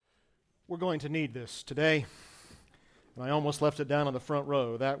We're going to need this today. I almost left it down on the front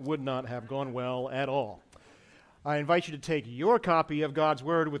row. That would not have gone well at all. I invite you to take your copy of God's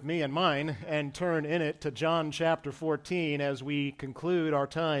Word with me and mine and turn in it to John chapter 14 as we conclude our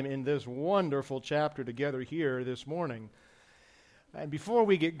time in this wonderful chapter together here this morning. And before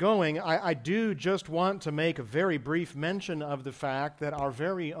we get going, I do just want to make a very brief mention of the fact that our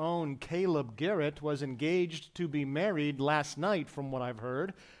very own Caleb Garrett was engaged to be married last night, from what I've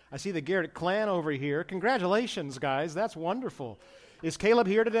heard. I see the Garrett clan over here. Congratulations, guys. That's wonderful. Is Caleb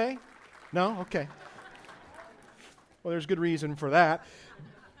here today? No? Okay. Well, there's good reason for that.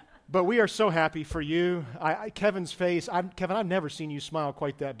 But we are so happy for you. Kevin's face, Kevin, I've never seen you smile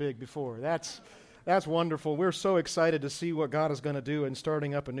quite that big before. That's wonderful. We're so excited to see what God is going to do in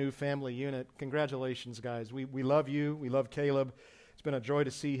starting up a new family unit. Congratulations, guys. We love you. We love Caleb. It's been a joy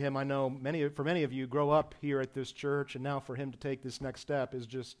to see him. I know for many of you grow up here at this church, and now for him to take this next step is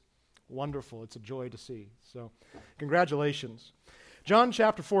just wonderful. It's a joy to see. So congratulations. John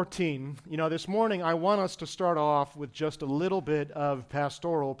chapter 14, this morning I want us to start off with just a little bit of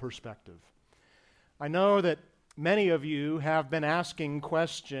pastoral perspective. I know that many of you have been asking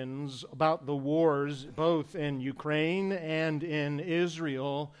questions about the wars both in Ukraine and in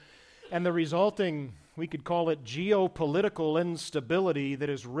Israel and the resulting, we could call it, geopolitical instability that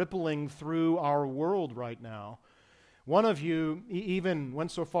is rippling through our world right now. One of you even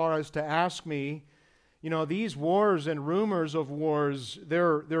went so far as to ask me, these wars and rumors of wars,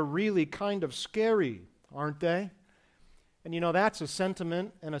 they're really kind of scary, aren't they? And that's a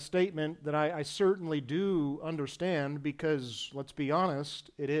sentiment and a statement that I certainly do understand because, let's be honest,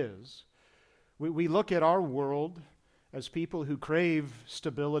 it is. We look at our world as people who crave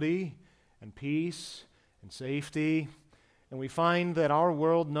stability and peace and safety, and we find that our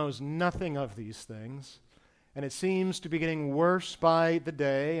world knows nothing of these things, and it seems to be getting worse by the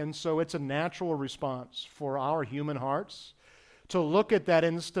day, and so it's a natural response for our human hearts to look at that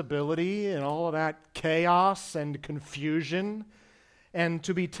instability and all of that chaos and confusion and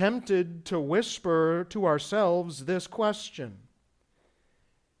to be tempted to whisper to ourselves this question: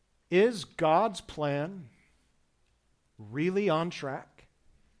 is God's plan really on track?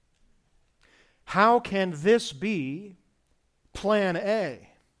 How can this be plan A?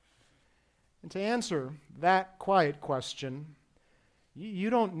 And to answer that quiet question, you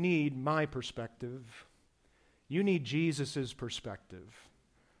don't need my perspective. You need Jesus' perspective.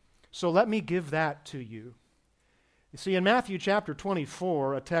 So let me give that to you. You see, in Matthew chapter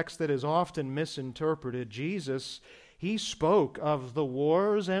 24, a text that is often misinterpreted, Jesus, he spoke of the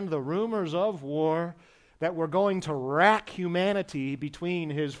wars and the rumors of war that were going to rack humanity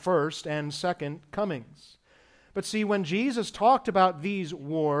between his first and second comings. But see, when Jesus talked about these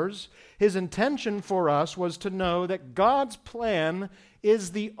wars, his intention for us was to know that God's plan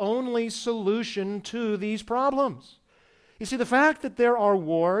is the only solution to these problems. You see, the fact that there are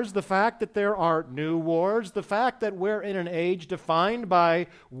wars, the fact that there are new wars, the fact that we're in an age defined by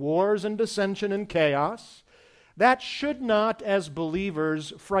wars and dissension and chaos, that should not, as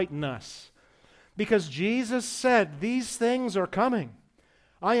believers, frighten us. Because Jesus said these things are coming.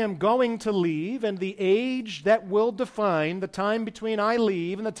 I am going to leave, and the age that will define the time between I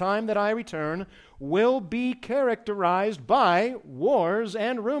leave and the time that I return will be characterized by wars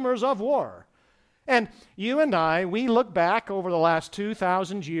and rumors of war. And you and I, we look back over the last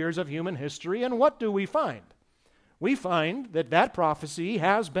 2,000 years of human history, and what do we find? We find that that prophecy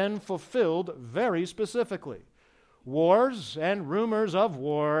has been fulfilled very specifically. Wars and rumors of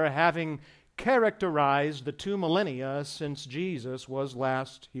war having characterized the 2 millennia since Jesus was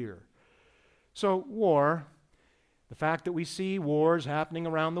last here. So war, the fact that we see wars happening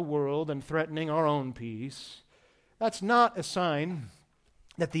around the world and threatening our own peace, that's not a sign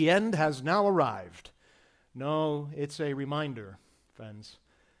that the end has now arrived. No, it's a reminder, friends,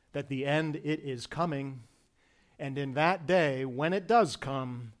 that the end, it is coming, and in that day, when it does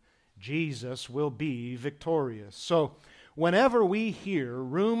come, Jesus will be victorious. So, whenever we hear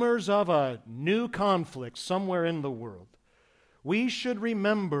rumors of a new conflict somewhere in the world, we should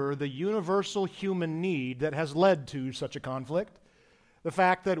remember the universal human need that has led to such a conflict. The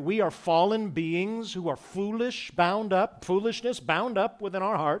fact that we are fallen beings who are foolishness bound up within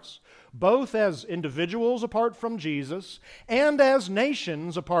our hearts, both as individuals apart from Jesus and as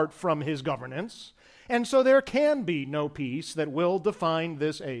nations apart from his governance. And so there can be no peace that will define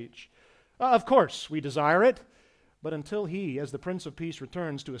this age. Of course, we desire it. But until he, as the Prince of Peace,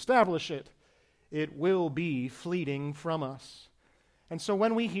 returns to establish it, it will be fleeting from us. And so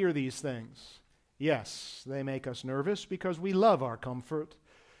when we hear these things, yes, they make us nervous because we love our comfort.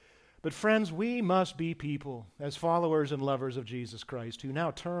 But friends, we must be people, as followers and lovers of Jesus Christ, who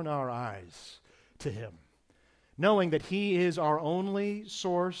now turn our eyes to Him, knowing that He is our only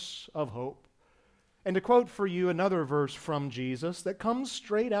source of hope. And to quote for you another verse from Jesus that comes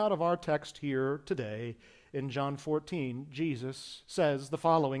straight out of our text here today in John 14, Jesus says the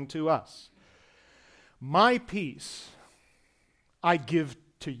following to us: "My peace I give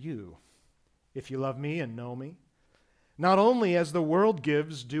to you, if you love me and know me. Not only as the world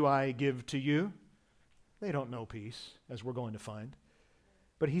gives do I give to you." They don't know peace, as we're going to find.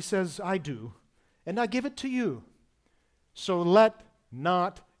 But He says, "I do, and I give it to you. So let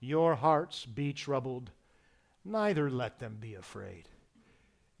not your hearts be troubled, neither let them be afraid."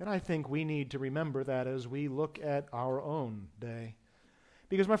 And I think we need to remember that as we look at our own day.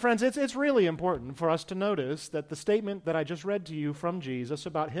 Because, my friends, it's really important for us to notice that the statement that I just read to you from Jesus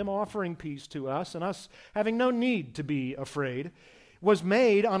about Him offering peace to us and us having no need to be afraid was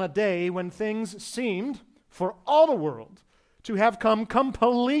made on a day when things seemed, for all the world, to have come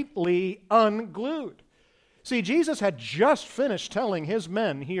completely unglued. See, Jesus had just finished telling His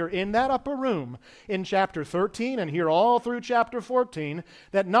men here in that upper room in chapter 13 and here all through chapter 14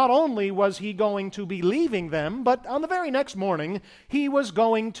 that not only was He going to be leaving them, but on the very next morning, He was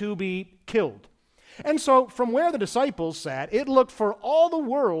going to be killed. And so from where the disciples sat, it looked for all the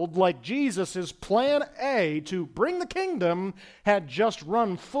world like Jesus' plan A to bring the kingdom had just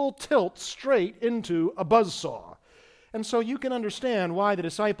run full tilt straight into a buzzsaw. And so you can understand why the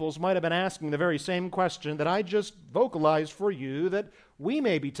disciples might have been asking the very same question that I just vocalized for you that we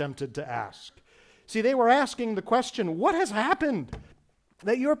may be tempted to ask. See, they were asking the question, what has happened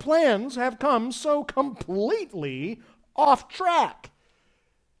that your plans have come so completely off track?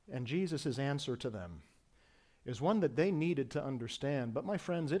 And Jesus' answer to them is one that they needed to understand. But my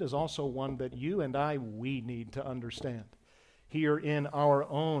friends, it is also one that you and we need to understand here in our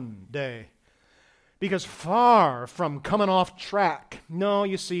own day. Because far from coming off track, no,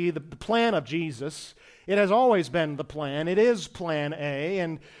 you see, the plan of Jesus, it has always been the plan. It is plan A.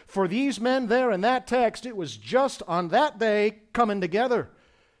 And for these men there in that text, it was just on that day coming together.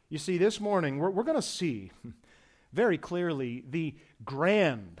 You see, this morning, we're going to see very clearly the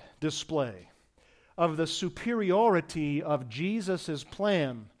grand display of the superiority of Jesus'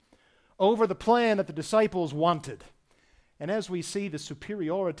 plan over the plan that the disciples wanted. And as we see the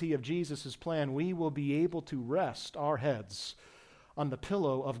superiority of Jesus' plan, we will be able to rest our heads on the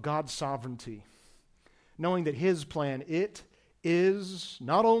pillow of God's sovereignty, knowing that His plan, it is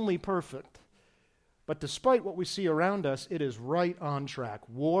not only perfect, but despite what we see around us, it is right on track,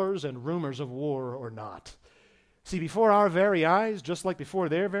 wars and rumors of war or not. See, before our very eyes, just like before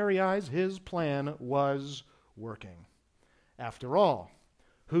their very eyes, His plan was working. After all,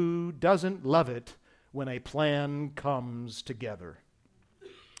 who doesn't love it when a plan comes together?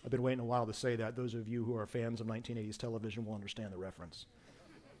 I've been waiting a while to say that. Those of you who are fans of 1980s television will understand the reference.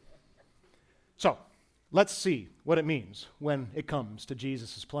 So, let's see what it means when it comes to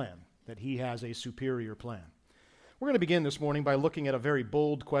Jesus' plan, that He has a superior plan. We're going to begin this morning by looking at a very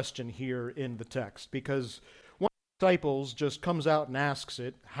bold question here in the text, because one of the disciples just comes out and asks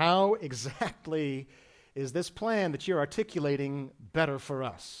it, how exactly is this plan that you're articulating better for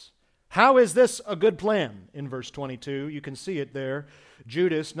us? How is this a good plan? In verse 22, you can see it there.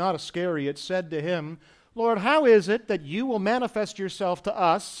 Judas, not Iscariot, said to Him, "Lord, how is it that you will manifest yourself to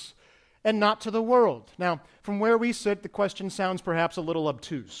us and not to the world?" Now, from where we sit, the question sounds perhaps a little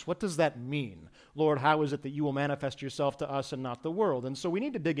obtuse. What does that mean? Lord, how is it that you will manifest yourself to us and not the world? And so we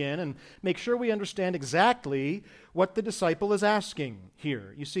need to dig in and make sure we understand exactly what the disciple is asking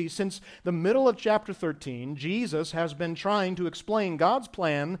here. You see, since the middle of chapter 13, Jesus has been trying to explain God's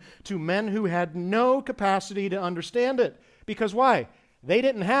plan to men who had no capacity to understand it. Because why? They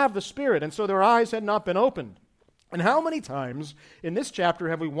didn't have the Spirit, and so their eyes had not been opened. And how many times in this chapter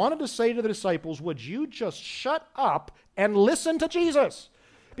have we wanted to say to the disciples, would you just shut up and listen to Jesus?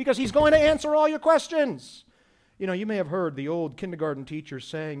 Because He's going to answer all your questions. You know, you may have heard the old kindergarten teacher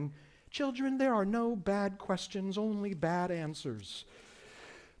saying, "Children, there are no bad questions, only bad answers."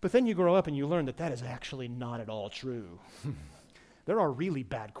 But then you grow up and you learn that that is actually not at all true. There are really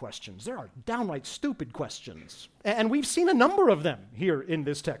bad questions. There are downright stupid questions. And we've seen a number of them here in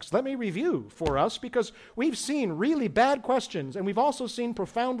this text. Let me review for us, because we've seen really bad questions, and we've also seen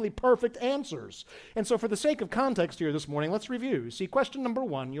profoundly perfect answers. And so for the sake of context here this morning, let's review. See, question number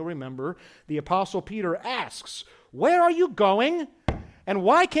 1, you'll remember, the Apostle Peter asks, "Where are you going, and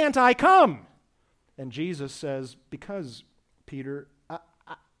why can't I come?" And Jesus says, "Because, Peter,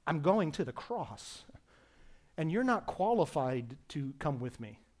 I'm going to the cross. And you're not qualified to come with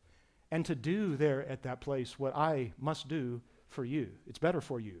me and to do there at that place what I must do for you. It's better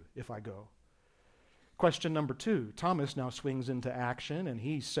for you if I go. Question number 2, Thomas now swings into action, and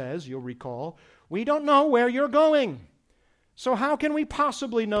he says, you'll recall, we don't know where you're going, so how can we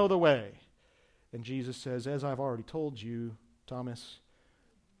possibly know the way? And Jesus says, as I've already told you, Thomas,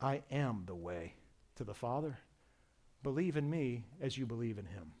 I am the way to the Father. Believe in me as you believe in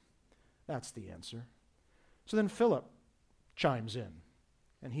him. That's the answer. So then Philip chimes in,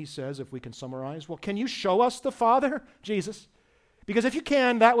 and he says, if we can summarize, well, can you show us the Father, Jesus? Because if you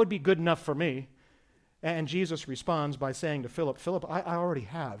can, that would be good enough for me. And Jesus responds by saying to Philip, Philip, I already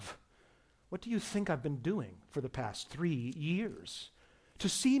have. What do you think I've been doing for the past 3 years? To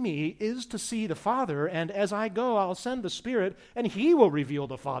see me is to see the Father, and as I go, I'll send the Spirit, and he will reveal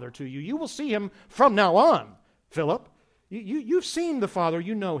the Father to you. You will see him from now on, Philip. You've seen the Father,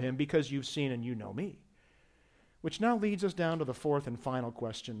 you know him, because you've seen and you know me. Which now leads us down to the 4th and final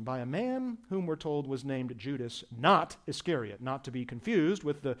question, by a man whom we're told was named Judas, not Iscariot, not to be confused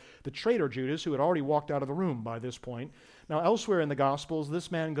with the traitor Judas who had already walked out of the room by this point. Now, elsewhere in the Gospels, this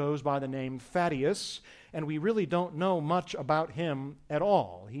man goes by the name Thaddeus, and we really don't know much about him at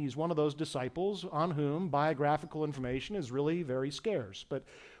all. He's one of those disciples on whom biographical information is really very scarce. But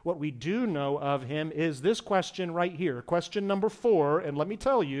what we do know of him is this question right here, question number 4, and let me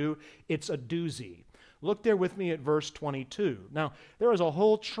tell you, it's a doozy. Look there with me at verse 22. Now, there is a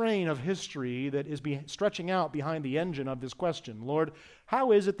whole train of history that is stretching out behind the engine of this question. Lord,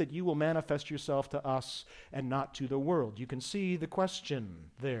 how is it that you will manifest yourself to us and not to the world? You can see the question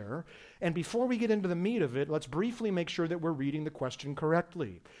there. And before we get into the meat of it, let's briefly make sure that we're reading the question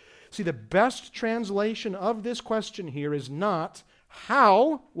correctly. See, the best translation of this question here is not,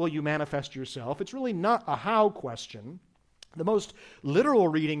 how will you manifest yourself? It's really not a how question. The most literal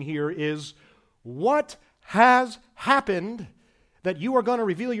reading here is, what has happened that you are going to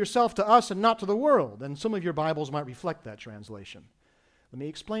reveal yourself to us and not to the world? And some of your Bibles might reflect that translation. Let me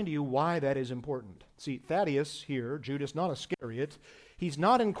explain to you why that is important. See, Thaddeus here, Judas, not Iscariot, he's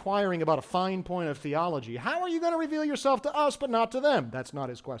not inquiring about a fine point of theology. How are you going to reveal yourself to us but not to them? That's not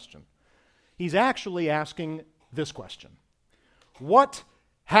his question. He's actually asking this question. What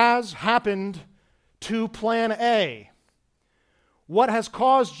has happened to plan A? What has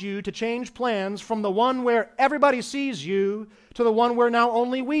caused you to change plans from the one where everybody sees you to the one where now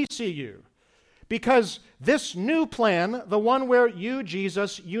only we see you? Because this new plan, the one where you,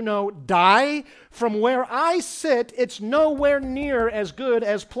 Jesus, die, from where I sit, it's nowhere near as good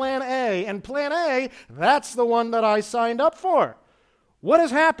as plan A. And plan A, that's the one that I signed up for. What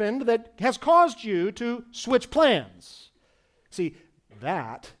has happened that has caused you to switch plans? See,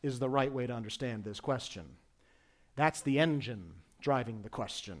 that is the right way to understand this question. That's the engine driving the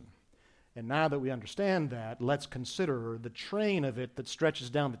question. And now that we understand that, let's consider the train of it that stretches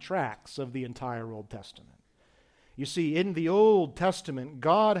down the tracks of the entire Old Testament. You see, in the Old Testament,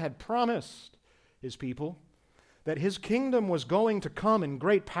 God had promised his people that his kingdom was going to come in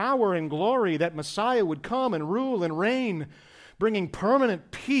great power and glory, that Messiah would come and rule and reign, bringing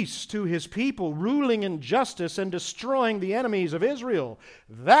permanent peace to his people, ruling in justice and destroying the enemies of Israel.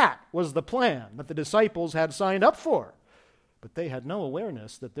 That was the plan that the disciples had signed up for. But they had no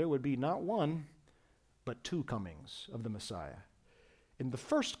awareness that there would be not one, but 2 comings of the Messiah. In the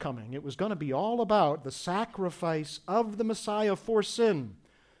first coming, it was going to be all about the sacrifice of the Messiah for sin,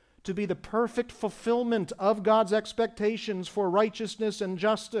 to be the perfect fulfillment of God's expectations for righteousness and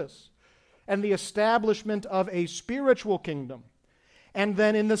justice, and the establishment of a spiritual kingdom. And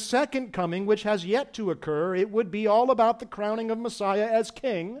then in the second coming, which has yet to occur, it would be all about the crowning of Messiah as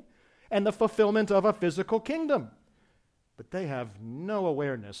king and the fulfillment of a physical kingdom. But they have no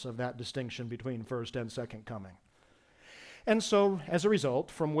awareness of that distinction between first and second coming. And so, as a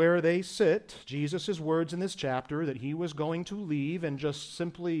result, from where they sit, Jesus' words in this chapter that he was going to leave and just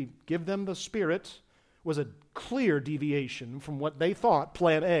simply give them the Spirit was a clear deviation from what they thought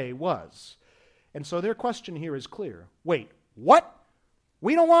plan A was. And so their question here is clear. Wait, what?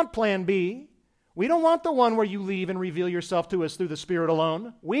 We don't want plan B. We don't want the one where you leave and reveal yourself to us through the Spirit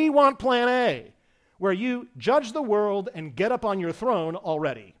alone. We want plan A, where you judge the world and get up on your throne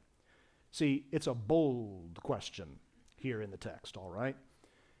already. See, it's a bold question here in the text, all right?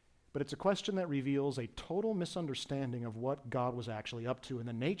 But it's a question that reveals a total misunderstanding of what God was actually up to and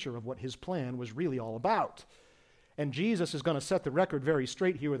the nature of what his plan was really all about. And Jesus is going to set the record very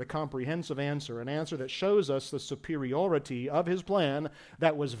straight here with a comprehensive answer, an answer that shows us the superiority of his plan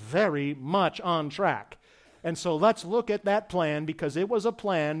that was very much on track. And so let's look at that plan, because it was a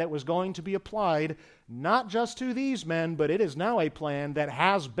plan that was going to be applied not just to these men, but it is now a plan that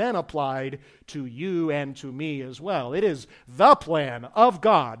has been applied to you and to me as well. It is the plan of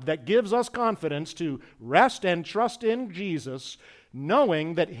God that gives us confidence to rest and trust in Jesus,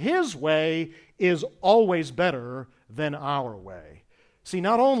 knowing that His way is always better than our way. See,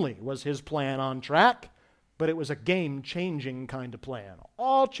 not only was His plan on track, but it was a game-changing kind of plan.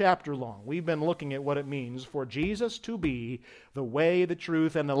 All chapter long, we've been looking at what it means for Jesus to be the way, the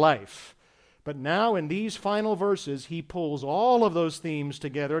truth, and the life. But now in these final verses, He pulls all of those themes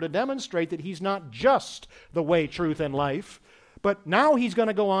together to demonstrate that He's not just the way, truth, and life, but now He's going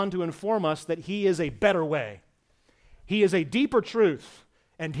to go on to inform us that He is a better way. He is a deeper truth,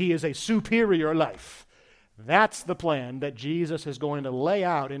 and He is a superior life. That's the plan that Jesus is going to lay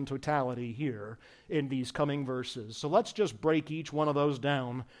out in totality here in these coming verses. So let's just break each one of those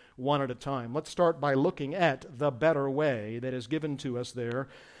down one at a time. Let's start by looking at the better way that is given to us there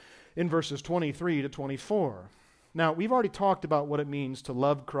in verses 23 to 24. Now, we've already talked about what it means to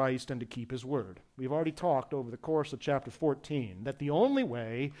love Christ and to keep His word. We've already talked over the course of chapter 14 that the only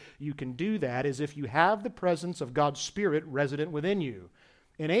way you can do that is if you have the presence of God's Spirit resident within you,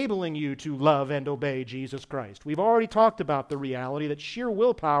 enabling you to love and obey Jesus Christ. We've already talked about the reality that sheer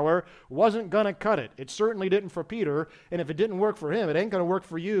willpower wasn't going to cut it. It certainly didn't for Peter, and if it didn't work for him, it ain't going to work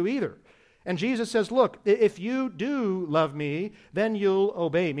for you either. And Jesus says, look, if you do love me, then you'll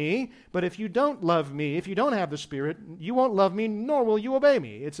obey me. But if you don't love me, if you don't have the Spirit, you won't love me, nor will you obey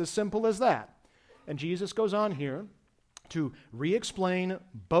me. It's as simple as that. And Jesus goes on here to re-explain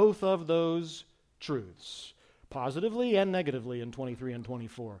both of those truths, positively and negatively, in 23 and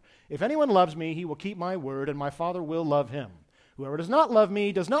 24. If anyone loves me, he will keep my word, and my Father will love him. Whoever does not love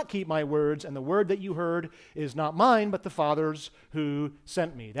me does not keep my words, and the word that you heard is not mine, but the Father's who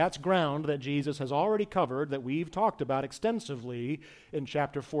sent me. That's ground that Jesus has already covered, that we've talked about extensively in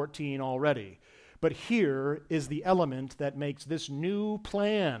chapter 14 already. But here is the element that makes this new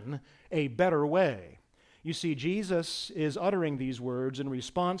plan a better way. You see, Jesus is uttering these words in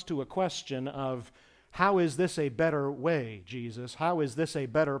response to a question of, how is this a better way, Jesus? How is this a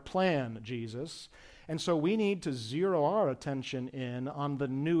better plan, Jesus? And so we need to zero our attention in on the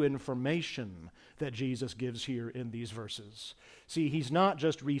new information that Jesus gives here in these verses. See, He's not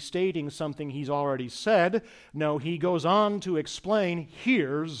just restating something He's already said. No, He goes on to explain,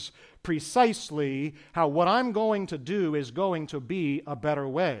 here's precisely how what I'm going to do is going to be a better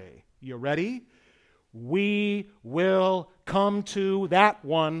way. You ready? We will come to that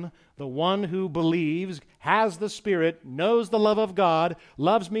one, the one who believes, has the Spirit, knows the love of God,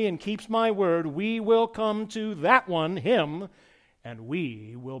 loves me and keeps my word. We will come to that one, Him, and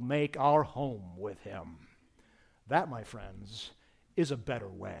we will make our home with Him. That, my friends, is a better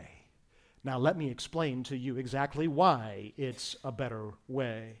way. Now let me explain to you exactly why it's a better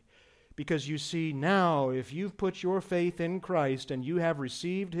way. Because you see, now if you've put your faith in Christ and you have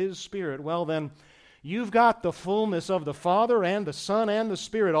received His Spirit, well then, you've got the fullness of the Father and the Son and the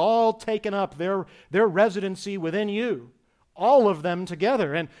Spirit all taken up, their residency within you, all of them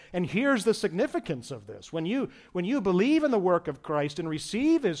together. And here's the significance of this. When you believe in the work of Christ and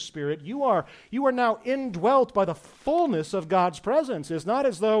receive His Spirit, you are now indwelt by the fullness of God's presence. It's not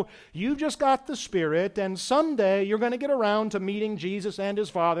as though you've just got the Spirit and someday you're going to get around to meeting Jesus and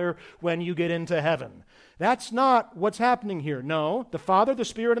His Father when you get into heaven. That's not what's happening here. No, the Father, the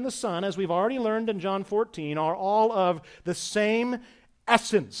Spirit, and the Son, as we've already learned in John 14, are all of the same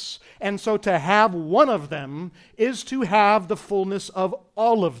essence. And so to have one of them is to have the fullness of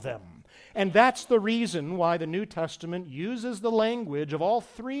all of them. And that's the reason why the New Testament uses the language of all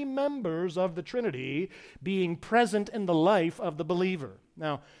three members of the Trinity being present in the life of the believer.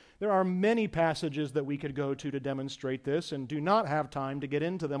 Now, there are many passages that we could go to demonstrate this, and do not have time to get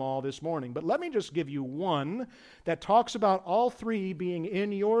into them all this morning. But let me just give you one that talks about all three being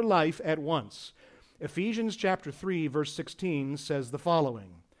in your life at once. Ephesians chapter 3, verse 16 says the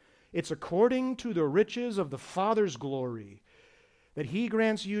following: "It's according to the riches of the Father's glory that He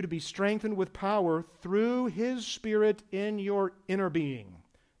grants you to be strengthened with power through His Spirit in your inner being."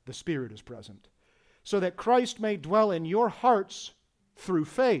 The Spirit is present. "So that Christ may dwell in your hearts through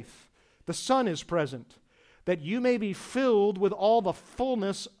faith." The Son is present. "That you may be filled with all the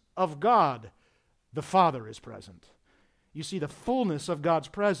fullness of God." The Father is present. You see, the fullness of God's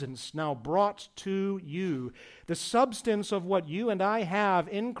presence now brought to you. The substance of what you and I have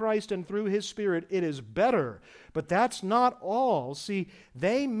in Christ and through His Spirit, it is better. But that's not all. See,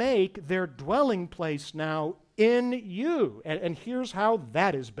 they make their dwelling place now in you. And here's how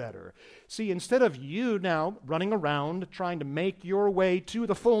that is better. See, instead of you now running around trying to make your way to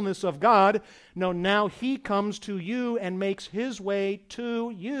the fullness of God, no, now He comes to you and makes His way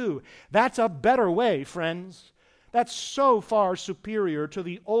to you. That's a better way, friends. That's so far superior to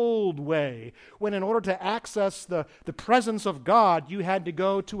the old way, when in order to access the presence of God, you had to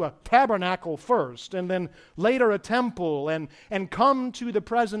go to a tabernacle first, and then later a temple, and come to the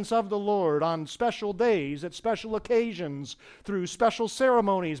presence of the Lord on special days, at special occasions, through special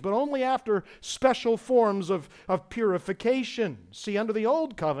ceremonies, but only after special forms of purification. See, under the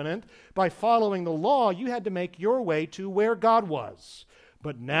old covenant, by following the law, you had to make your way to where God was.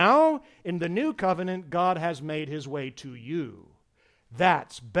 But now, in the new covenant, God has made His way to you.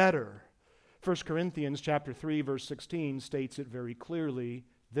 That's better. 1 Corinthians chapter 3, verse 16 states it very clearly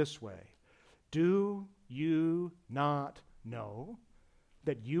this way. Do you not know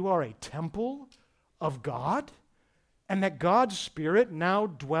that you are a temple of God, and that God's Spirit now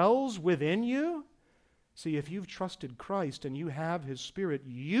dwells within you? See, if you've trusted Christ and you have His Spirit,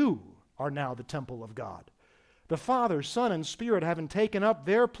 you are now the temple of God. The Father, Son, and Spirit haven't taken up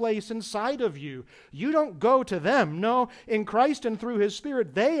their place inside of you. You don't go to them. No, in Christ and through His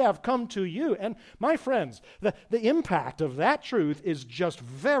Spirit, they have come to you. And my friends, the impact of that truth is just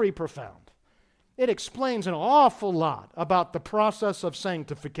very profound. It explains an awful lot about the process of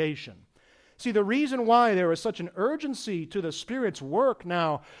sanctification. See, the reason why there is such an urgency to the Spirit's work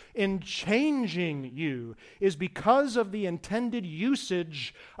now in changing you is because of the intended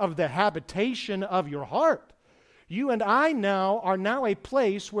usage of the habitation of your heart. You and I are now a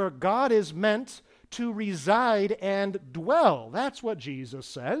place where God is meant to reside and dwell. That's what Jesus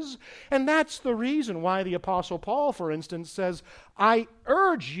says. And that's the reason why the Apostle Paul, for instance, says, I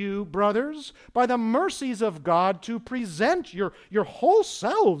urge you, brothers, by the mercies of God, to present your whole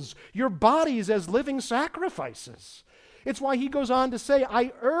selves, your bodies as living sacrifices. It's why he goes on to say,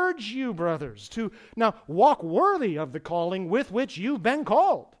 I urge you, brothers, to now walk worthy of the calling with which you've been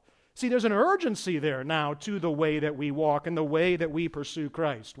called. See, there's an urgency there now to the way that we walk and the way that we pursue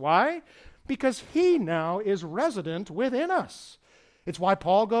Christ. Why? Because He now is resident within us. It's why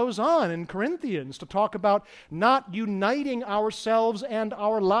Paul goes on in Corinthians to talk about not uniting ourselves and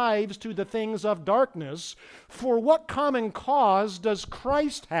our lives to the things of darkness. For what common cause does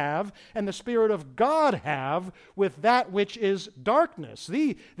Christ have and the Spirit of God have with that which is darkness?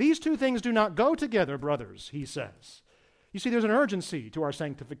 These two things do not go together, brothers, he says. You see, there's an urgency to our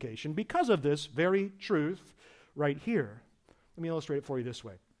sanctification because of this very truth right here. Let me illustrate it for you this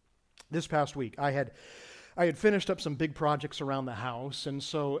way. This past week, I had finished up some big projects around the house, and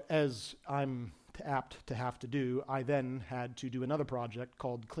so as I'm apt to have to do, I then had to do another project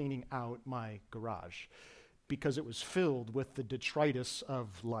called cleaning out my garage because it was filled with the detritus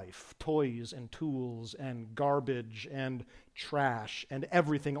of life, toys and tools and garbage and trash and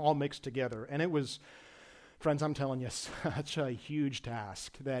everything all mixed together. And it was, friends, I'm telling you, such a huge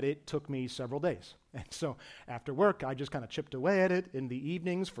task that it took me several days. And so after work, I just kind of chipped away at it in the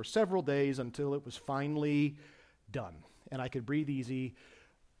evenings for several days until it was finally done. And I could breathe easy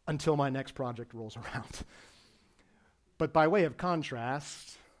until my next project rolls around. But by way of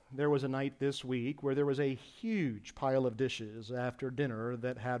contrast, there was a night this week where there was a huge pile of dishes after dinner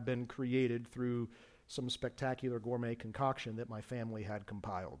that had been created through some spectacular gourmet concoction that my family had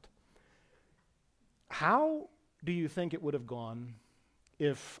compiled. How do you think it would have gone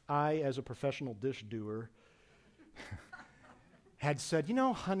if I, as a professional dish doer, had said,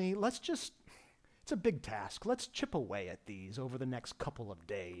 honey, it's a big task. Let's chip away at these over the next couple of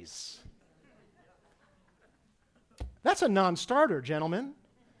days. That's a non-starter, gentlemen.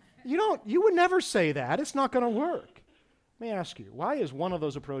 You would never say that. It's not going to work. Let me ask you, why is one of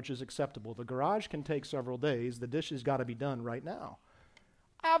those approaches acceptable? The garage can take several days. The dish has got to be done right now.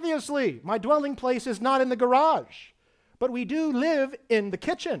 Obviously, my dwelling place is not in the garage, but we do live in the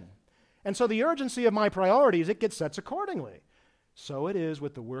kitchen. And so the urgency of my priorities, it gets set accordingly. So it is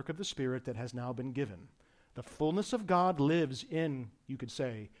with the work of the Spirit that has now been given. The fullness of God lives in, you could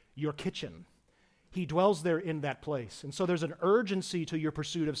say, your kitchen. He dwells there in that place. And so there's an urgency to your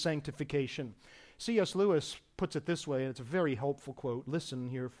pursuit of sanctification. C.S. Lewis puts it this way, and it's a very helpful quote. Listen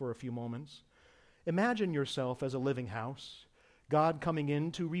here for a few moments. Imagine yourself as a living house, God coming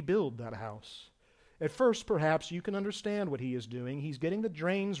in to rebuild that house. At first, perhaps, you can understand what He is doing. He's getting the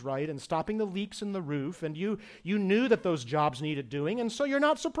drains right and stopping the leaks in the roof, and you knew that those jobs needed doing, and so you're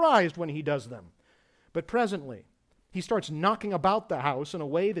not surprised when He does them. But presently, He starts knocking about the house in a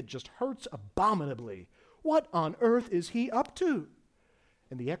way that just hurts abominably. What on earth is He up to?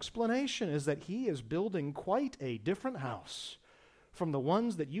 And the explanation is that He is building quite a different house from the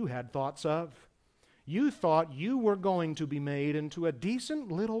ones that you had thoughts of. You thought you were going to be made into a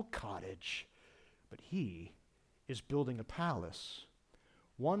decent little cottage, but he is building a palace,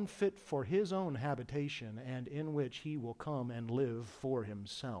 one fit for his own habitation and in which he will come and live for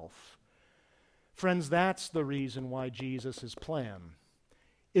himself. Friends, that's the reason why Jesus' plan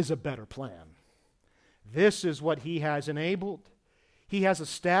is a better plan. This is what he has enabled. He has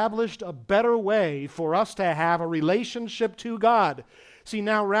established a better way for us to have a relationship to God. See,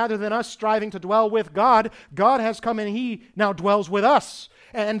 now rather than us striving to dwell with God, God has come and he now dwells with us.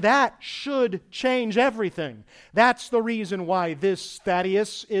 And that should change everything. That's the reason why this,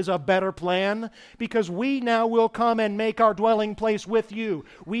 Thaddeus, is a better plan, because we now will come and make our dwelling place with you.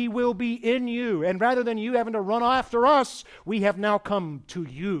 We will be in you. And rather than you having to run after us, we have now come to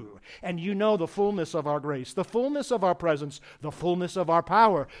you. And you know the fullness of our grace, the fullness of our presence, the fullness of our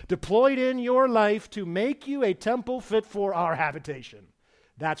power, deployed in your life to make you a temple fit for our habitation.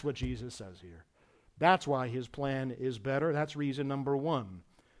 That's what Jesus says here. That's why his plan is better. That's reason number one.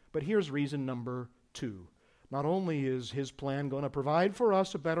 But here's reason number two. Not only is his plan going to provide for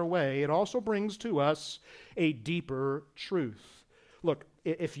us a better way, it also brings to us a deeper truth. Look,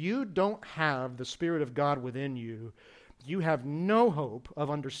 if you don't have the Spirit of God within you, you have no hope of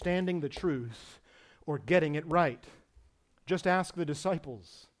understanding the truth or getting it right. Just ask the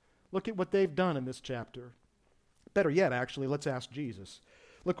disciples. Look at what they've done in this chapter. Better yet, actually, let's ask Jesus.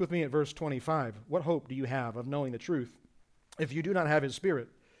 Look with me at verse 25. What hope do you have of knowing the truth if you do not have his Spirit?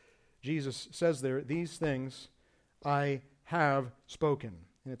 Jesus says there, these things I have spoken.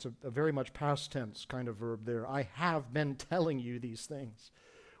 And it's a very much past tense kind of verb there. I have been telling you these things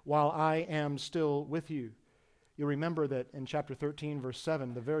while I am still with you. You remember that in chapter 13, verse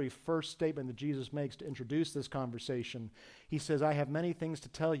 7, the very first statement that Jesus makes to introduce this conversation, he says, I have many things to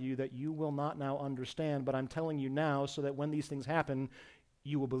tell you that you will not now understand, but I'm telling you now so that when these things happen,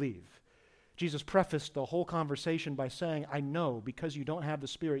 you will believe. Jesus prefaced the whole conversation by saying, I know because you don't have the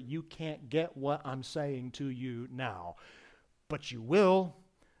Spirit, you can't get what I'm saying to you now. But you will.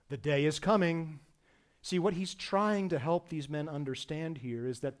 The day is coming. See, what he's trying to help these men understand here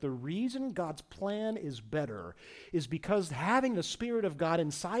is that the reason God's plan is better is because having the Spirit of God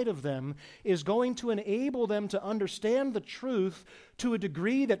inside of them is going to enable them to understand the truth to a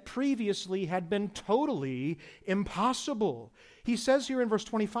degree that previously had been totally impossible. He says here in verse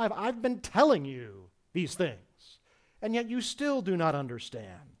 25, I've been telling you these things, and yet you still do not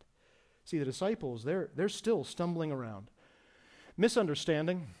understand. See, the disciples, they're still stumbling around,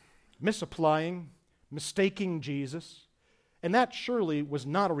 misunderstanding, misapplying, mistaking Jesus. And that surely was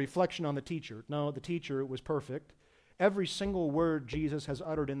not a reflection on the teacher. No, the teacher was perfect. Every single word Jesus has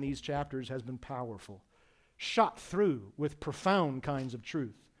uttered in these chapters has been powerful, shot through with profound kinds of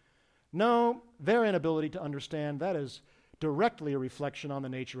truth. No, their inability to understand, that is directly a reflection on the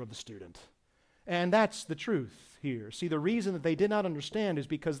nature of the student. And that's the truth here. See, the reason that they did not understand is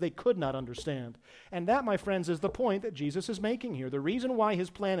because they could not understand. And that, my friends, is the point that Jesus is making here. The reason why his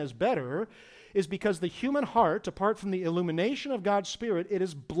plan is better is because the human heart, apart from the illumination of God's Spirit, it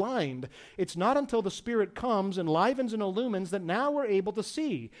is blind. It's not until the Spirit comes, enlivens, and illumines that now we're able to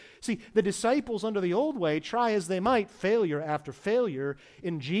see. See, the disciples under the old way, try as they might, failure after failure.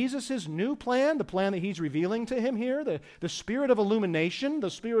 In Jesus' new plan, the plan that he's revealing to him here, the Spirit of illumination, the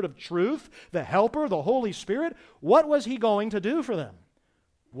Spirit of truth, the Helper, the Holy Spirit, what was he going to do for them?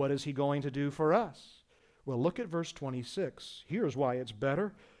 What is he going to do for us? Well, look at verse 26. Here's why it's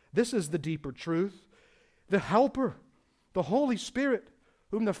better. This is the deeper truth. The Helper, the Holy Spirit,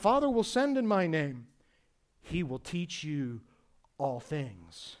 whom the Father will send in my name, he will teach you all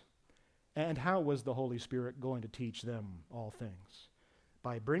things. And how was the Holy Spirit going to teach them all things?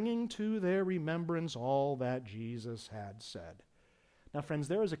 By bringing to their remembrance all that Jesus had said. Now, friends,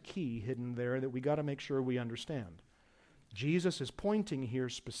 there is a key hidden there that we got to make sure we understand. Jesus is pointing here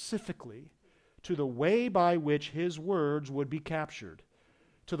specifically to the way by which his words would be captured,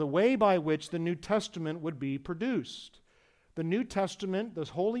 to the way by which the New Testament would be produced. The New Testament, the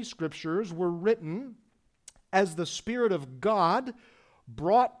Holy Scriptures, were written as the Spirit of God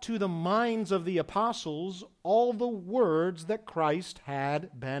brought to the minds of the apostles all the words that Christ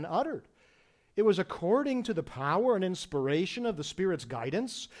had been uttered. It was according to the power and inspiration of the Spirit's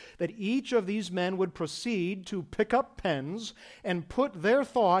guidance that each of these men would proceed to pick up pens and put their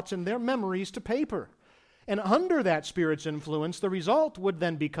thoughts and their memories to paper. And under that Spirit's influence, the result would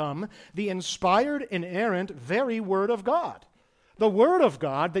then become the inspired, inerrant, very Word of God. The Word of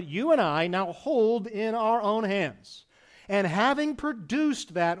God that you and I now hold in our own hands. And having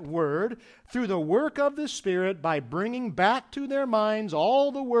produced that Word through the work of the Spirit by bringing back to their minds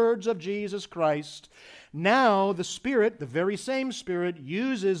all the words of Jesus Christ, Now the Spirit, the very same Spirit,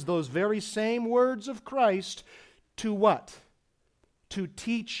 uses those very same words of Christ to what? To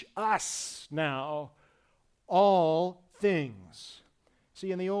teach us now all things.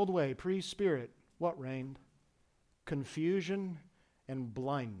 See, in the old way, pre-Spirit, what reigned? Confusion and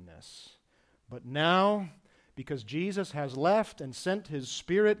blindness. But now, because Jesus has left and sent His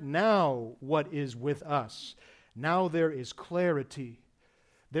Spirit, now what is with us? Now there is clarity.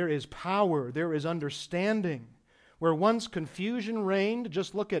 There is power. There is understanding. Where once confusion reigned,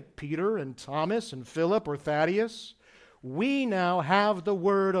 just look at Peter and Thomas and Philip or Thaddeus. We now have the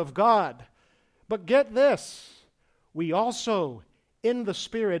Word of God. But get this, we also, in the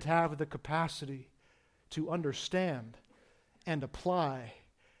Spirit, have the capacity to understand and apply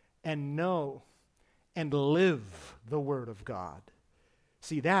and know and live the Word of God.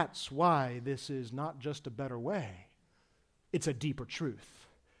 See, that's why this is not just a better way. It's a deeper truth.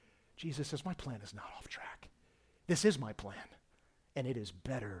 Jesus says, my plan is not off track. This is my plan, and it is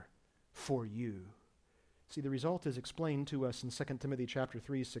better for you. See, the result is explained to us in 2 Timothy chapter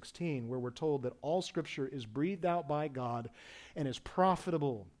 3:16, where we're told that all Scripture is breathed out by God and is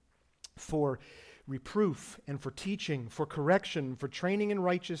profitable for reproof and for teaching, for correction, for training in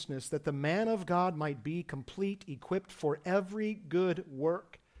righteousness, that the man of God might be complete, equipped for every good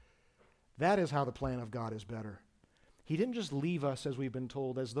work. That is how the plan of God is better. He didn't just leave us, as we've been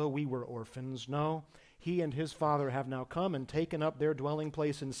told, as though we were orphans. No, He and His Father have now come and taken up their dwelling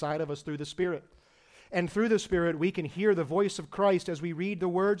place inside of us through the Spirit. And through the Spirit, we can hear the voice of Christ as we read the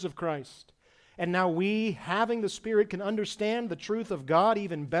words of Christ. And now we, having the Spirit, can understand the truth of God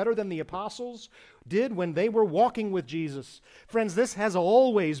even better than the apostles did when they were walking with Jesus. Friends, this has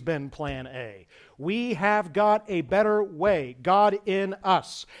always been plan A. We have got a better way, God in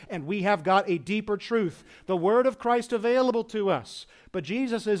us, and we have got a deeper truth, the Word of Christ available to us. But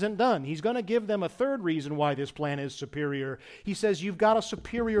Jesus isn't done. He's going to give them a third reason why this plan is superior. He says, you've got a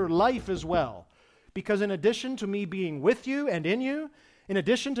superior life as well. Because in addition to me being with you and in you, in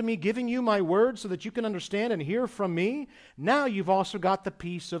addition to me giving you my word so that you can understand and hear from me, now you've also got the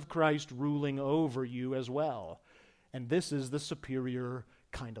peace of Christ ruling over you as well. And this is the superior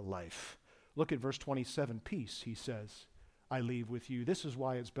kind of life. Look at verse 27. Peace, He says, I leave with you. This is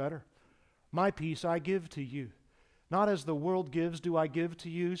why it's better. My peace I give to you. Not as the world gives do I give to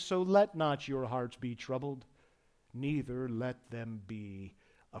you, so let not your hearts be troubled, neither let them be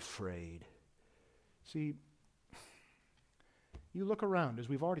afraid. See, you look around, as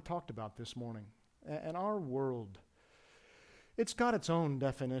we've already talked about this morning, and our world, it's got its own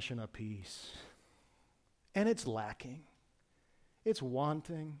definition of peace. And it's lacking. It's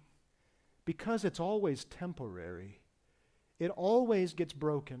wanting. Because it's always temporary. It always gets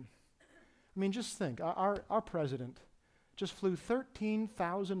broken. I mean, just think, our president just flew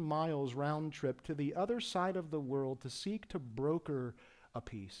 13,000 miles round trip to the other side of the world to seek to broker a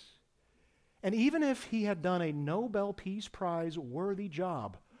peace. And even if he had done a Nobel Peace Prize worthy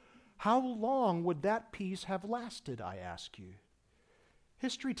job, how long would that peace have lasted, I ask you?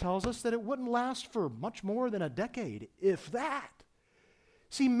 History tells us that it wouldn't last for much more than a decade, if that.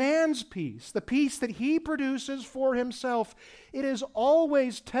 See, man's peace, the peace that he produces for himself, it is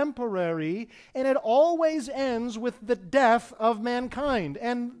always temporary, and it always ends with the death of mankind.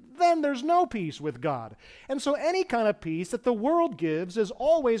 And then there's no peace with God. And so any kind of peace that the world gives is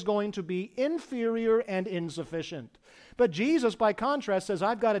always going to be inferior and insufficient. But Jesus, by contrast, says,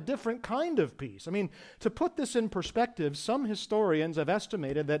 I've got a different kind of peace. I mean, to put this in perspective, some historians have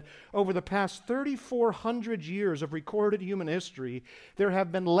estimated that over the past 3,400 years of recorded human history, there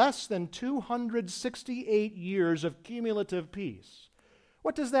have been less than 268 years of cumulative peace.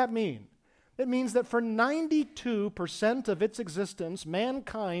 What does that mean? It means that for 92% of its existence,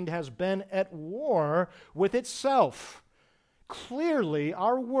 mankind has been at war with itself. Clearly,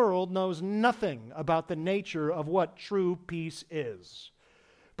 our world knows nothing about the nature of what true peace is.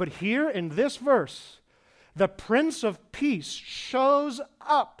 But here in this verse, the Prince of Peace shows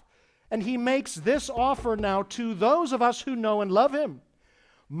up, and He makes this offer now to those of us who know and love Him.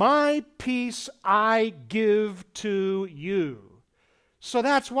 My peace I give to you. So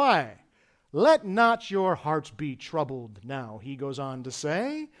that's why. Let not your hearts be troubled now, He goes on to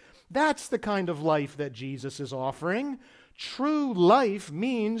say. That's the kind of life that Jesus is offering. True life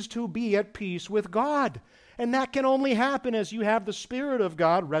means to be at peace with God. And that can only happen as you have the Spirit of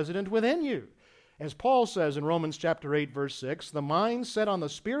God resident within you. As Paul says in Romans chapter 8, verse 6, the mind set on the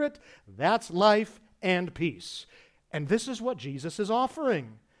Spirit, that's life and peace. And this is what Jesus is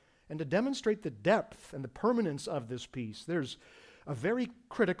offering. And to demonstrate the depth and the permanence of this peace, there's a very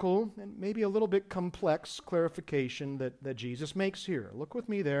critical and maybe a little bit complex clarification that Jesus makes here. Look with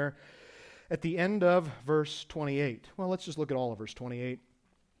me there At the end of verse 28, well, let's just look at all of verse 28.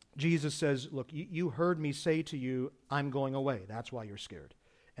 Jesus says, look, you heard me say to you, I'm going away. That's why you're scared.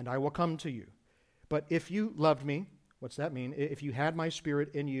 And I will come to you. But if you loved me, what's that mean? If you had my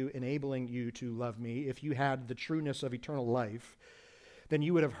Spirit in you, enabling you to love me, if you had the trueness of eternal life, then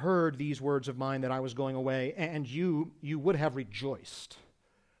you would have heard these words of mine that I was going away, and you would have rejoiced.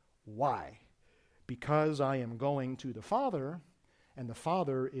 Why? Because I am going to the Father, and the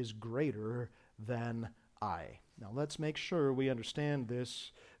Father is greater than I. Now let's make sure we understand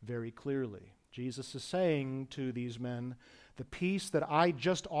this very clearly. Jesus is saying to these men, the peace that I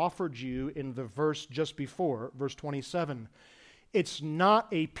just offered you in the verse just before, verse 27, it's not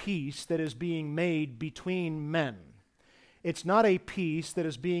a peace that is being made between men. It's not a peace that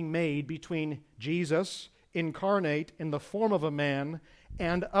is being made between Jesus, incarnate in the form of a man,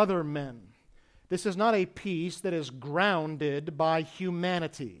 and other men. This is not a peace that is grounded by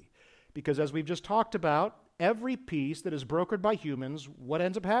humanity. Because as we've just talked about, every peace that is brokered by humans, what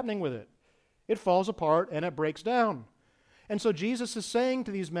ends up happening with it? It falls apart and it breaks down. And so Jesus is saying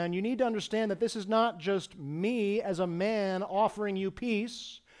to these men, you need to understand that this is not just me as a man offering you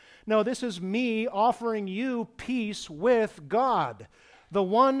peace. No, this is me offering you peace with God, the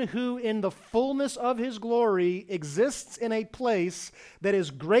one who in the fullness of his glory exists in a place that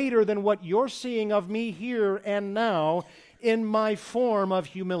is greater than what you're seeing of me here and now in my form of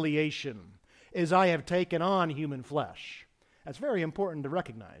humiliation, as I have taken on human flesh. That's very important to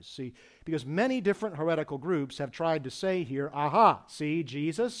recognize, see, because many different heretical groups have tried to say here, aha, see,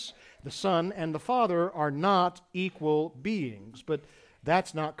 Jesus, the Son, and the Father are not equal beings, but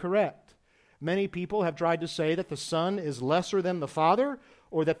that's not correct. Many people have tried to say that the Son is lesser than the Father,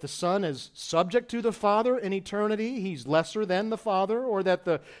 or that the Son is subject to the Father in eternity, he's lesser than the Father, or that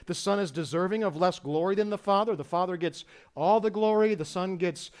the Son is deserving of less glory than the Father. The Father gets all the glory, the Son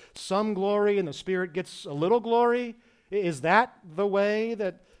gets some glory, and the Spirit gets a little glory. Is that the way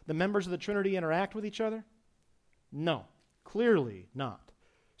that the members of the Trinity interact with each other? No, clearly not.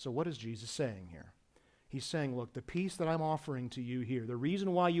 So what is Jesus saying here? He's saying, look, the peace that I'm offering to you here, the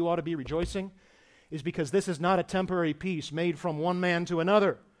reason why you ought to be rejoicing is because this is not a temporary peace made from one man to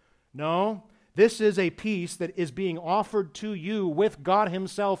another. No, this is a peace that is being offered to you with God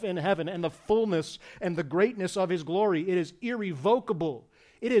himself in heaven and the fullness and the greatness of his glory. It is irrevocable.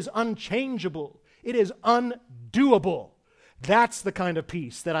 It is unchangeable. It is undoable. That's the kind of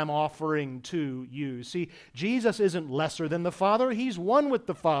peace that I'm offering to you. See, Jesus isn't lesser than the Father. He's one with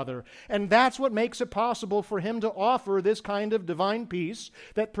the Father. And that's what makes it possible for him to offer this kind of divine peace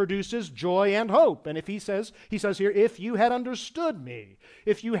that produces joy and hope. And if he says here, if you had understood me,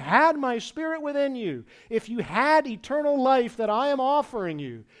 if you had my Spirit within you, if you had eternal life that I am offering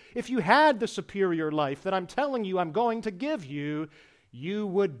you, if you had the superior life that I'm telling you I'm going to give you, you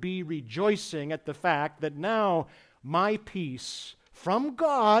would be rejoicing at the fact that now my peace from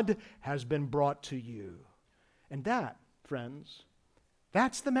God has been brought to you. And that, friends,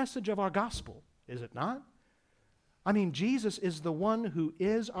 that's the message of our gospel, is it not? I mean, Jesus is the one who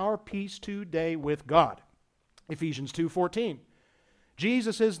is our peace today with God. Ephesians 2:14.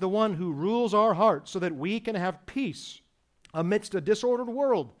 Jesus is the one who rules our hearts so that we can have peace amidst a disordered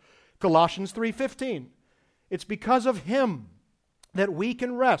world. Colossians 3:15. It's because of him that we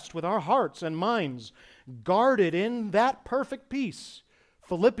can rest with our hearts and minds guarded in that perfect peace.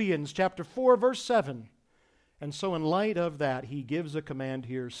 Philippians chapter 4, verse 7. And so in light of that, he gives a command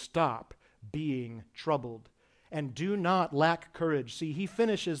here, stop being troubled and do not lack courage. See, he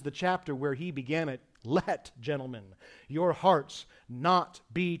finishes the chapter where he began it. Let, gentlemen, your hearts not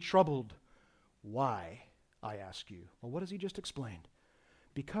be troubled. Why, I ask you? Well, what has he just explained?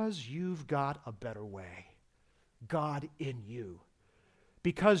 Because you've got a better way. God in you.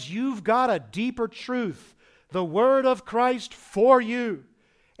 Because you've got a deeper truth, the Word of Christ for you,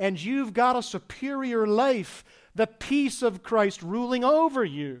 and you've got a superior life, the peace of Christ ruling over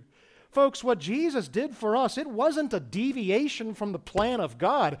you. Folks, what Jesus did for us, it wasn't a deviation from the plan of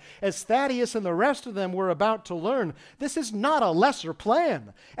God, as Thaddeus and the rest of them were about to learn. This is not a lesser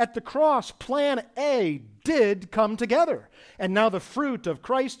plan. At the cross, plan A did come together. And now the fruit of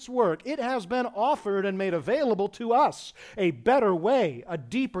Christ's work, it has been offered and made available to us, a better way, a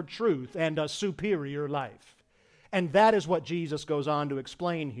deeper truth, and a superior life. And that is what Jesus goes on to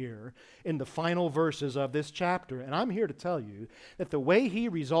explain here in the final verses of this chapter. And I'm here to tell you that the way he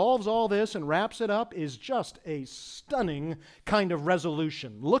resolves all this and wraps it up is just a stunning kind of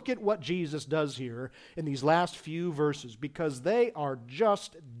resolution. Look at what Jesus does here in these last few verses, because they are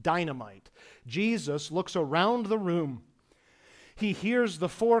just dynamite. Jesus looks around the room. He hears the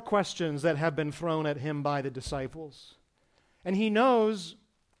 4 questions that have been thrown at him by the disciples. And he knows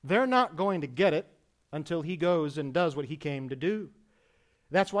They're not going to get it until he goes and does what he came to do.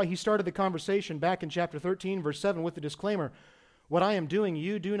 That's why he started the conversation back in chapter 13, verse 7 with the disclaimer, what I am doing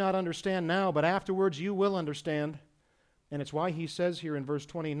you do not understand now, but afterwards you will understand. And it's why he says here in verse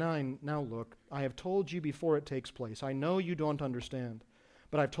 29, now look, I have told you before it takes place. I know you don't understand,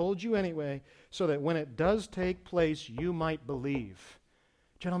 but I've told you anyway, so that when it does take place, you might believe.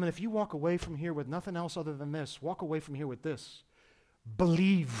 Gentlemen, if you walk away from here with nothing else other than this, walk away from here with this.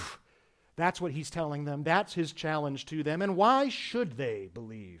 Believe. That's what he's telling them. That's his challenge to them. And why should they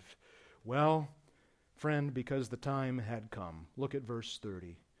believe? Well, friend, because the time had come. Look at verse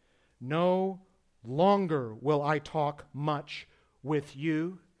 30. No longer will I talk much with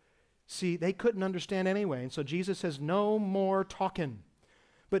you. See, they couldn't understand anyway. And so Jesus says, no more talking.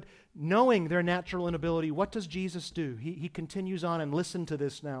 But knowing their natural inability, what does Jesus do? He continues on, and listen to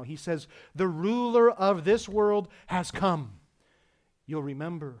this now. He says, the ruler of this world has come. You'll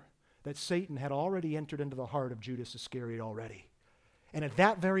remember that Satan had already entered into the heart of Judas Iscariot already. And at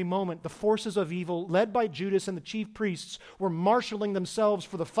that very moment, the forces of evil, led by Judas and the chief priests, were marshaling themselves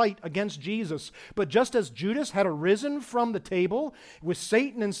for the fight against Jesus. But just as Judas had arisen from the table with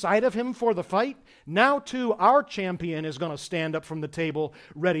Satan inside of him for the fight, now too our champion is going to stand up from the table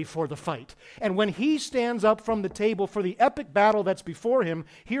ready for the fight. And when he stands up from the table for the epic battle that's before him,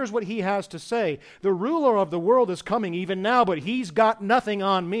 here's what he has to say. The ruler of the world is coming even now, but he's got nothing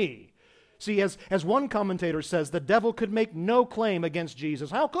on me. See, as one commentator says, the devil could make no claim against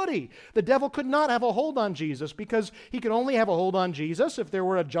Jesus. How could he? The devil could not have a hold on Jesus because he could only have a hold on Jesus if there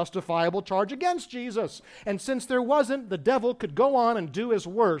were a justifiable charge against Jesus. And since there wasn't, the devil could go on and do his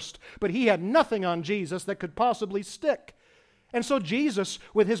worst, but he had nothing on Jesus that could possibly stick. And so Jesus,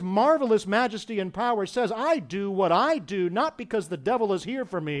 with his marvelous majesty and power, says, I do what I do, not because the devil is here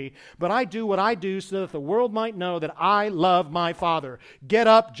for me, but I do what I do so that the world might know that I love my Father. Get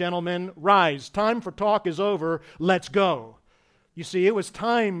up, gentlemen, rise. Time for talk is over. Let's go. You see, it was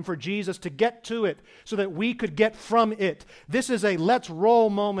time for Jesus to get to it so that we could get from it. This is a let's roll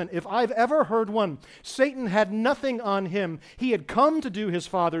moment. If I've ever heard one, Satan had nothing on him. He had come to do his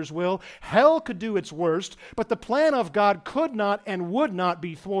Father's will. Hell could do its worst, but the plan of God could not and would not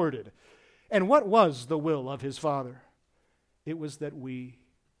be thwarted. And what was the will of his Father? It was that we,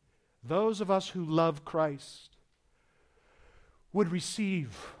 those of us who love Christ, would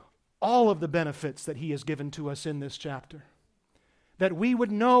receive all of the benefits that he has given to us in this chapter. That we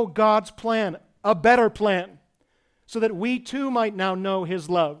would know God's plan, a better plan, so that we too might now know his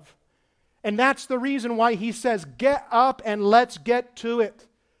love. And that's the reason why he says, get up and let's get to it.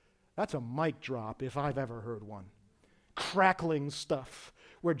 That's a mic drop if I've ever heard one. Crackling stuff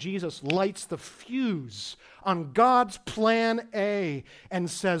where Jesus lights the fuse on God's plan A and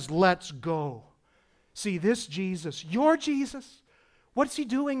says, let's go. See, this Jesus, your Jesus, what's he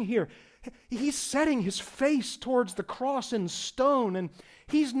doing here? He's setting his face towards the cross in stone, and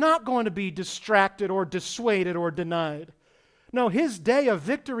he's not going to be distracted or dissuaded or denied. No, his day of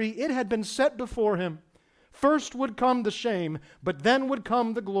victory, it had been set before him. First would come the shame, but then would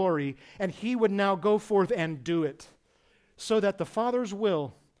come the glory, and he would now go forth and do it, so that the Father's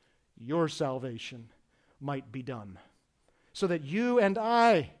will, your salvation, might be done. So that you and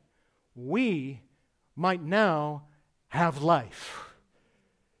I, we might now have life.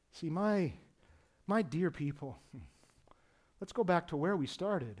 See, my dear people, let's go back to where we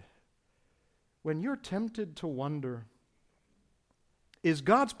started. When you're tempted to wonder, is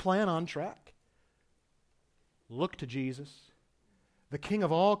God's plan on track? Look to Jesus, the King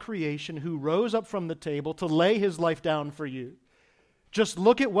of all creation who rose up from the table to lay his life down for you. Just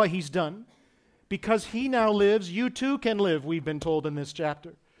look at what he's done. Because he now lives, you too can live, we've been told in this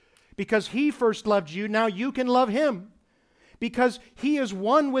chapter. Because he first loved you, now you can love him. Because he is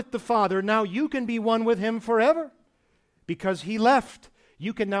one with the Father, now you can be one with him forever. Because he left,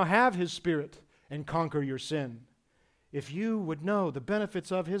 you can now have his Spirit and conquer your sin. If you would know the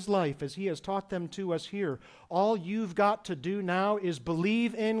benefits of his life as he has taught them to us here, all you've got to do now is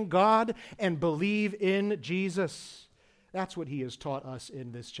believe in God and believe in Jesus. That's what he has taught us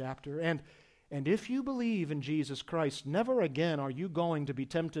in this chapter. And if you believe in Jesus Christ, never again are you going to be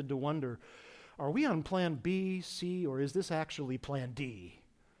tempted to wonder, are we on plan B, C, or is this actually plan D?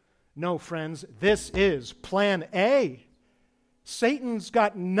 No, friends, this is plan A. Satan's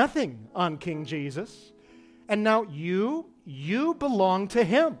got nothing on King Jesus. And now you belong to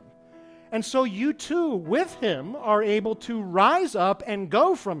him. And so you too, with him, are able to rise up and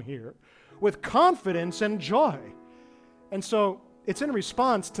go from here with confidence and joy. And so it's in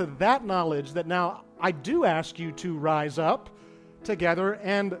response to that knowledge that now I do ask you to rise up together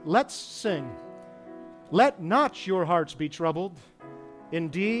and let's sing. Let not your hearts be troubled.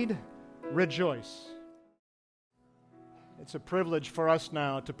 indeed rejoice. It's a privilege for us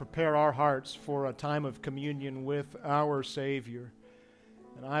now to prepare our hearts for a time of communion with our Savior.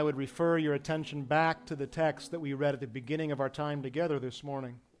 And I would refer your attention back to the text that we read at the beginning of our time together this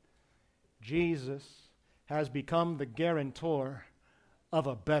morning. Jesus has become the guarantor of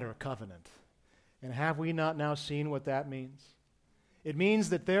a better covenant. And have we not now seen what that means? It means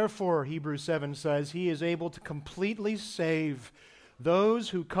that therefore, Hebrews 7 says, He is able to completely save those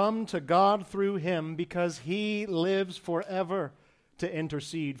who come to God through Him because He lives forever to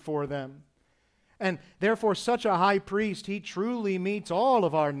intercede for them. And therefore, such a high priest, He truly meets all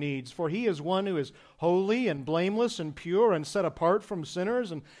of our needs, for He is one who is holy and blameless and pure and set apart from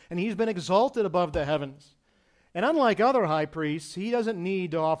sinners, and He's been exalted above the heavens. And unlike other high priests, He doesn't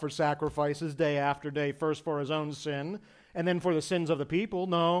need to offer sacrifices day after day, first for His own sin and then for the sins of the people.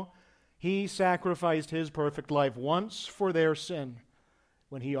 No, He sacrificed His perfect life once for their sin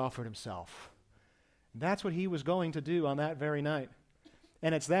when He offered Himself. That's what He was going to do on that very night.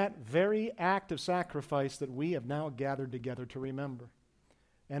 And it's that very act of sacrifice that we have now gathered together to remember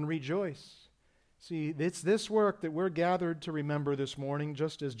and rejoice. See, it's this work that we're gathered to remember this morning,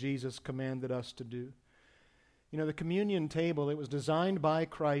 just as Jesus commanded us to do. You know, the communion table, it was designed by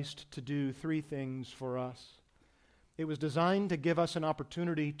Christ to do three things for us. It was designed to give us an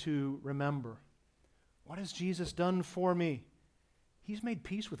opportunity to remember. What has Jesus done for me? He's made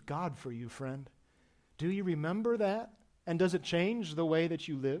peace with God for you, friend. Do you remember that? And does it change the way that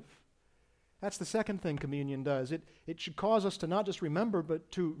you live? That's the second thing communion does. It should cause us to not just remember,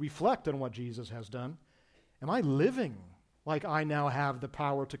 but to reflect on what Jesus has done. Am I living like I now have the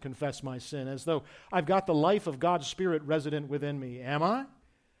power to confess my sin, as though I've got the life of God's Spirit resident within me? Am I? And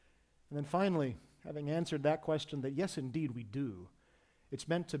then finally, having answered that question, that yes, indeed we do, it's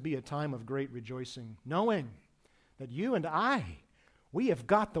meant to be a time of great rejoicing, knowing that you and I, we have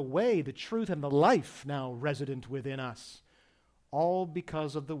got the way, the truth, and the life now resident within us, all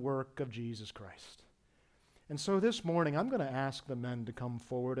because of the work of Jesus Christ. And so this morning, I'm going to ask the men to come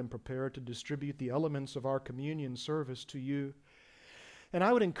forward and prepare to distribute the elements of our communion service to you. And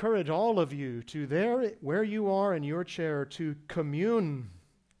I would encourage all of you to there, where you are in your chair, to commune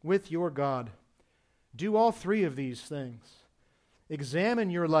with your God. Do all three of these things. Examine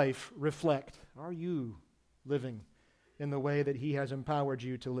your life. Reflect. Are you living in the way that He has empowered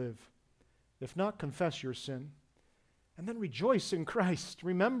you to live? If not, confess your sin. And then rejoice in Christ,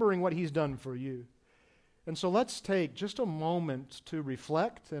 remembering what He's done for you. And so let's take just a moment to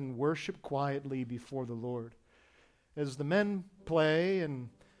reflect and worship quietly before the Lord. As the men play and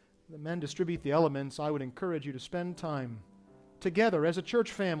the men distribute the elements, I would encourage you to spend time together as a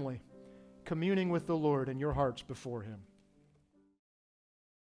church family, communing with the Lord in your hearts before Him.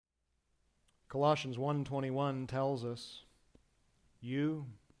 Colossians 1:21 tells us, You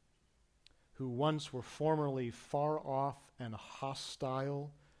who once were formerly far off and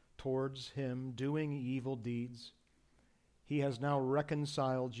hostile towards Him, doing evil deeds, He has now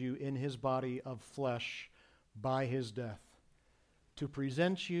reconciled you in His body of flesh by His death, to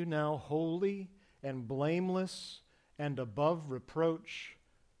present you now holy and blameless and above reproach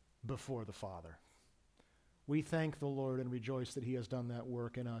before the Father. We thank the Lord and rejoice that He has done that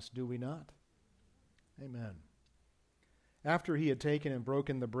work in us, do we not? Amen. After He had taken and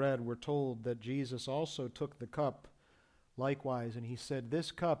broken the bread, we're told that Jesus also took the cup likewise, and He said,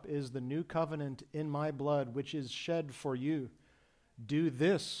 This cup is the new covenant in my blood, which is shed for you. Do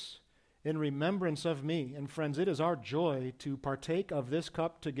this in remembrance of me. And friends, it is our joy to partake of this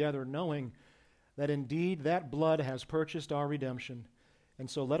cup together, knowing that indeed that blood has purchased our redemption. And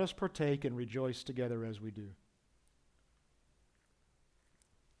so let us partake and rejoice together as we do.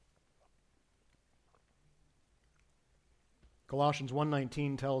 Colossians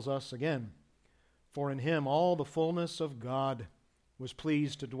 1:19 tells us again, For in Him all the fullness of God was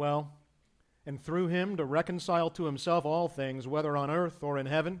pleased to dwell, and through Him to reconcile to Himself all things, whether on earth or in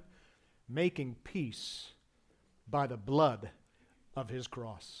heaven, making peace by the blood of His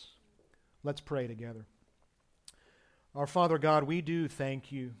cross. Let's pray together. Our Father God, we do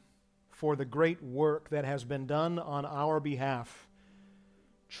thank You for the great work that has been done on our behalf.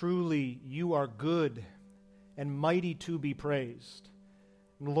 Truly, You are good and mighty to be praised.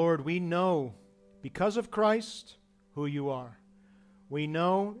 And Lord, we know because of Christ who You are. We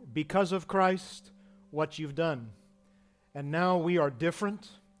know because of Christ what You've done. And now we are different.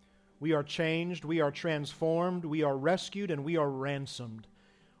 We are changed. We are transformed. We are rescued and we are ransomed.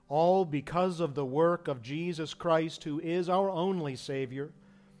 All because of the work of Jesus Christ, who is our only Savior.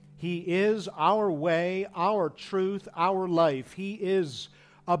 He is our way, our truth, our life. He is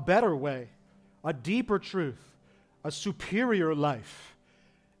a better way, a deeper truth, a superior life.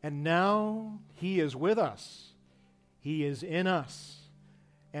 And now He is with us. He is in us,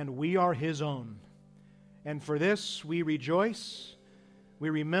 and we are His own. And for this we rejoice, we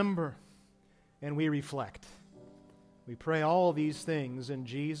remember, and we reflect. We pray all these things in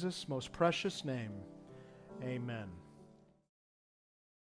Jesus' most precious name. Amen.